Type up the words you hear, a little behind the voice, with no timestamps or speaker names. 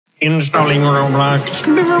Installing Roblox.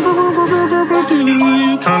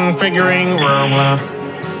 Configuring Roblox.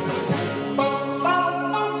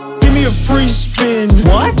 Give me a free spin.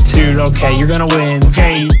 What? Dude, okay, you're gonna win.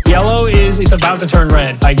 Okay, yellow is it's about to turn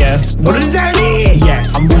red, I guess. What does that mean?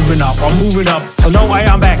 Yes, I'm moving up. Oh no,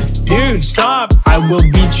 I'm back. Dude, stop. I will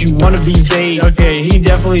beat you one of these days. Okay, he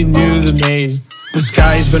definitely knew the maze. This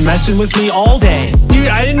guy's been messing with me all day. Dude,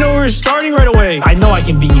 I didn't know we were starting right away. I know I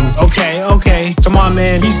can beat you. Okay. Come on,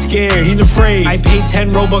 man. He's scared. He's afraid. I paid 10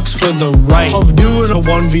 Robux for the right of doing a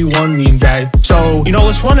 1v1 these guys. So,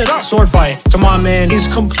 let's run it up. Sword fight. Come on, man. He's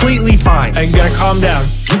completely fine. I gotta calm down.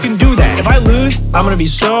 You can do that. If I lose, I'm gonna be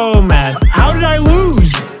so mad. How did I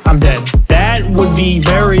lose? I'm dead. That would be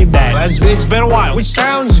very bad. It's been a while, which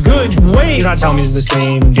sounds good. Wait, you're not telling me it's the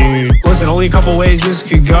same, dude. Listen, only a couple ways this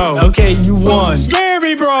could go. Okay, you won. Spare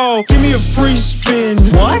me, bro. Give me a free spin.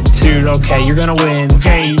 What? Dude, okay, you're gonna win.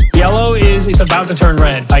 Okay, yellow is it's about to turn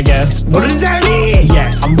red, I guess. What does that mean?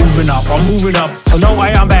 Yes, I'm moving up. Oh no,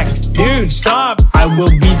 I'm back. Dude, stop. I will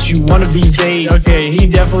beat you one of these days. Okay, he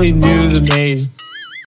definitely knew the maze.